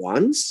God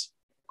wants.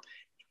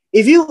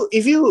 If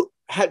you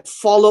had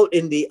followed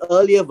in the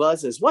earlier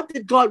verses, what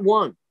did God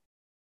want?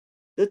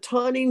 The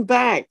turning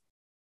back,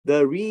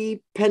 the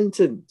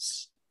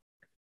repentance.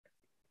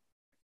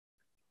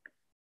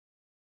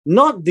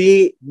 Not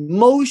the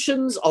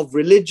motions of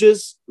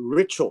religious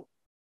ritual,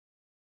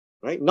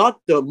 right?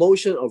 Not the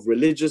motion of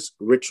religious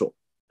ritual.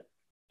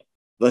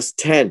 Verse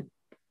 10.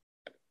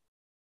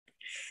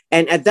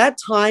 And at that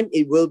time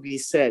it will be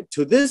said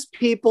to this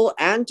people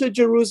and to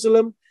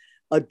Jerusalem,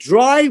 a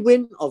dry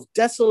wind of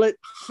desolate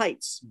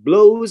heights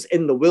blows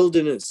in the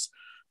wilderness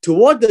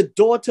toward the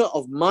daughter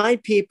of my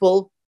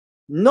people,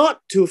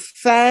 not to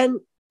fan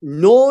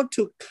nor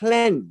to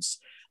cleanse.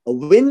 A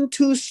wind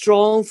too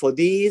strong for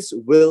these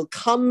will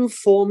come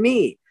for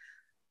me.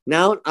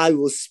 Now I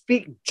will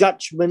speak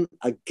judgment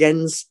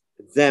against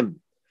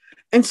them.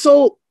 And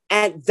so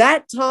at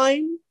that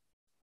time,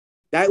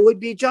 that would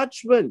be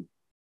judgment.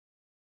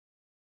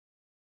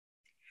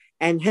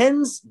 And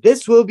hence,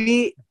 this will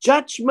be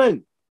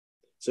judgment.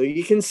 So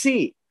you can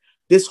see,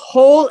 this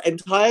whole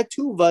entire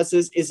 2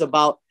 verses is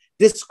about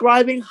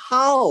describing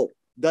how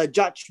the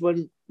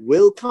judgment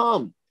will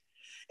come.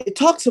 It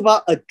talks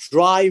about a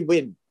dry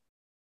wind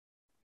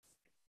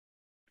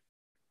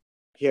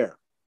here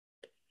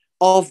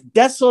of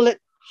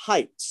desolate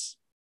heights.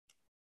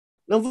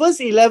 Now,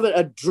 verse 11,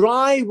 a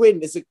dry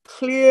wind is a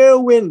clear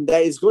wind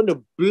that is going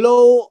to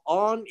blow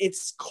on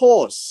its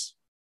course.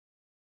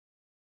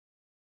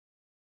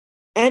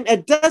 And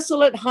at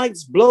desolate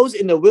heights blows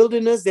in the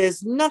wilderness,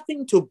 there's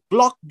nothing to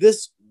block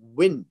this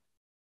wind.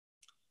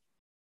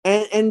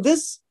 And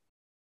this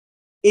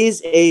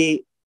is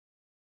it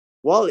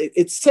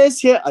says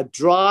here a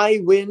dry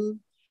wind.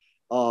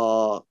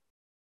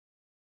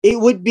 It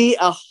would be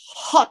a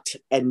hot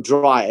and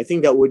dry. I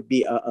think that would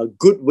be a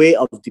good way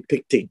of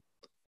depicting.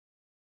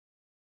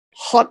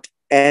 Hot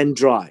and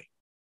dry.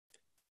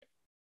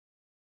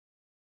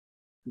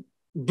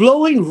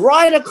 Blowing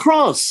right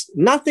across.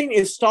 Nothing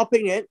is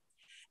stopping it.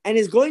 And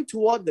is going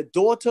toward the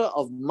daughter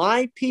of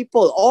my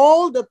people,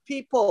 all the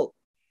people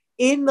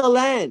in the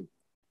land,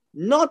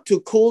 not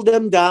to cool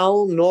them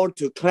down, nor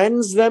to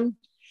cleanse them.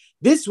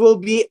 This will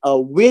be a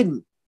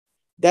wind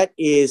that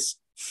is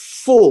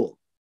full.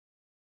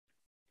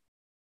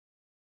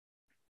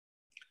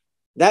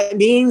 That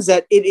means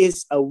that it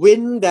is a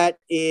wind that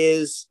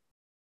is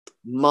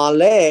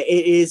malay.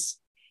 It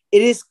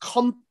is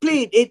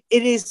complete.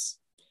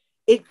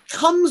 It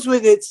comes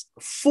with its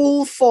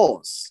full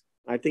force.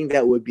 I think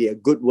that would be a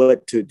good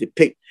word to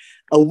depict.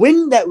 A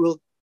wind that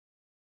will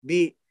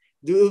be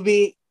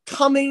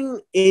coming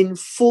in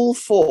full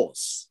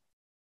force.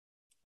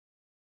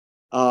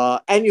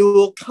 And it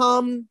will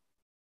come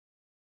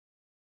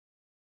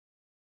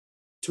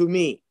to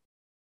me.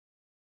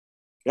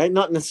 Right?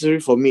 Not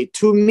necessarily for me,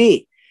 to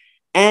me.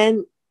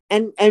 And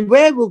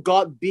where will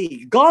God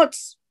be?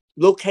 God's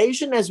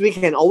location, as we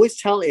can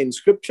always tell in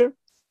Scripture,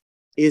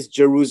 is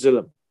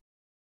Jerusalem.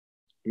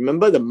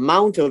 Remember the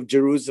Mount of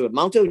Jerusalem.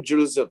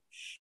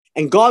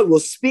 And God will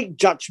speak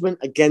judgment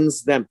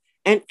against them.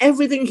 And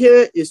everything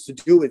here is to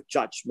do with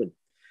judgment.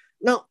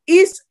 Now,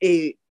 is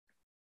the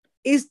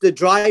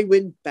dry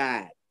wind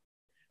bad?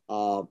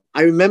 I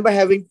remember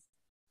having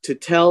to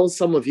tell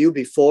some of you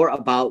before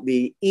about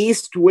the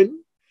east wind.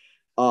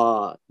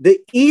 The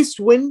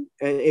east wind,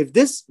 and if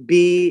this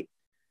be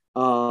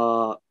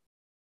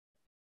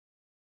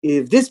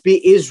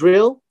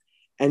Israel,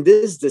 and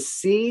this is the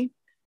sea,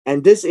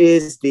 and this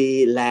is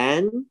the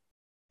land,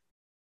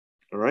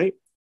 all right?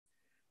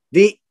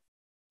 The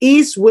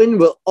east wind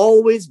will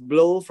always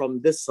blow from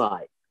this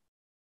side.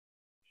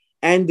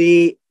 And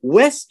the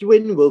west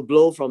wind will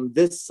blow from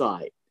this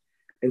side.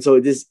 And so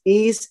it is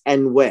east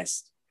and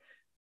west.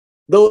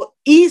 The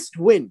east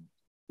wind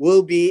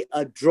will be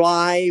a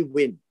dry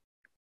wind.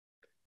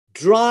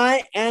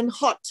 Dry and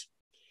hot.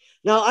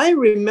 Now, I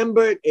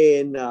remember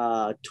in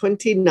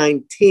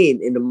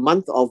 2019, in the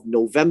month of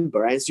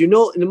November, as you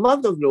know, in the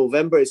month of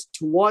November is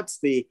towards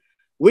the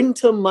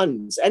winter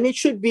months, and it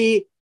should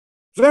be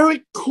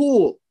very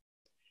cool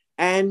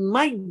and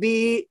might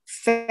be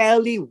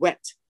fairly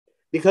wet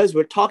because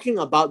we're talking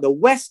about the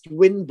west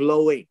wind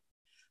blowing.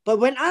 But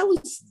when I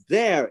was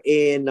there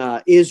in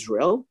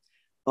Israel,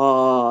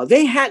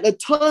 they had a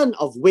ton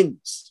of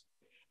winds,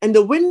 and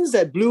the winds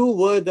that blew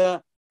were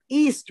the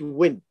east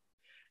wind.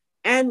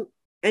 And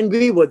and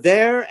we were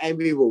there and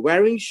we were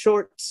wearing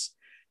shorts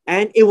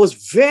and it was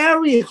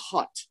very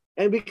hot.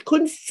 And we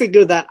couldn't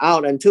figure that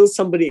out until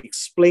somebody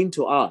explained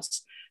to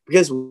us.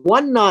 Because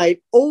one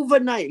night,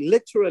 overnight,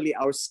 literally,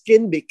 our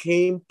skin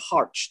became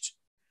parched.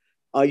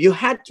 You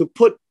had to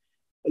put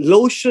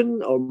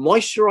lotion or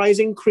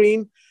moisturizing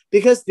cream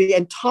because the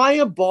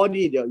entire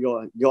body,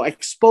 your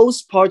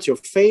exposed parts, your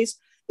face,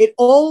 it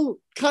all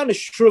kind of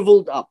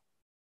shriveled up.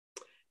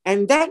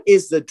 And that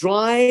is the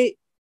dry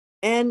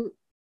and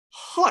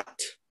hot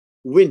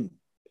wind,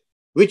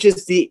 which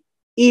is the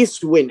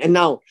east wind. And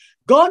now,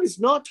 God is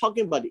not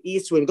talking about the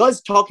east wind. God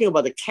is talking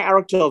about the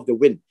character of the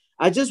wind.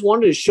 I just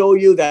wanted to show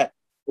you that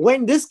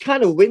when this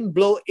kind of wind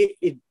blow,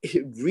 it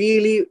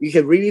really, you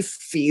can really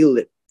feel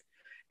it.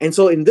 And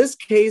so in this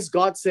case,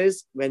 God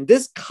says, when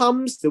this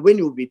comes, the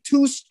wind will be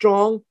too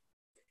strong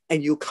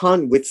and you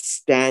can't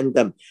withstand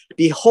them.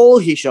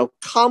 Behold, he shall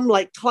come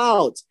like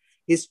clouds,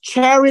 his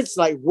chariots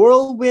like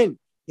whirlwind,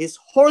 his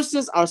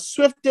horses are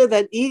swifter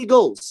than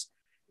eagles.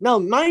 Now,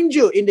 mind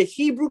you, in the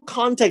Hebrew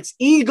context,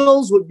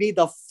 eagles would be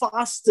the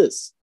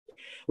fastest.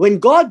 When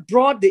God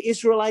brought the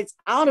Israelites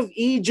out of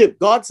Egypt,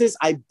 God says,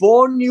 I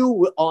borne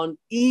you on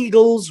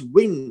eagle's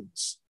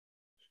wings.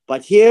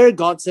 But here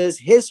God says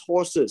his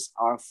horses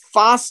are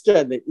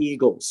faster than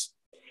eagles.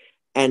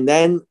 And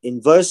then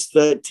in verse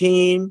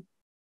 13,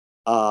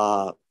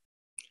 and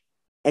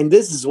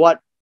this is what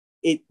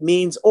it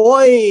means,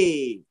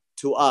 oi,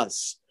 to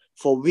us,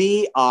 for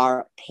we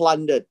are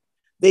plundered.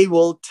 They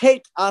will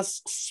take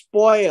us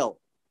spoil.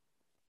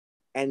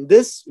 And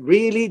this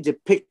really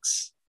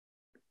depicts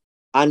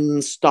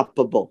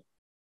unstoppable,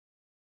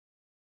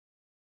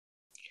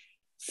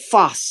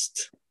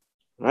 fast,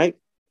 right?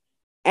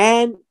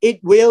 And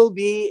it will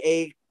be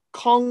a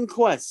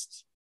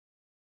conquest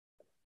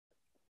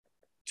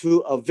to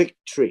a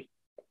victory.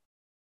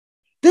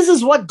 This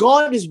is what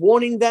God is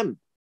warning them.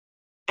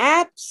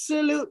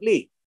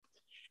 Absolutely.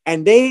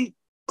 And they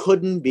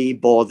couldn't be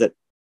bothered.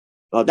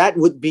 Well, that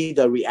would be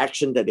the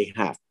reaction that they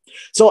have.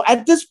 So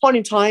at this point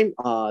in time,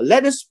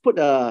 let us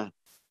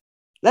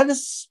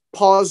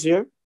pause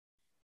here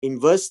in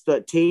verse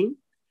 13,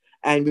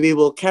 and we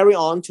will carry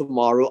on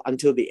tomorrow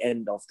until the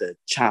end of the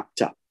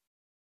chapter.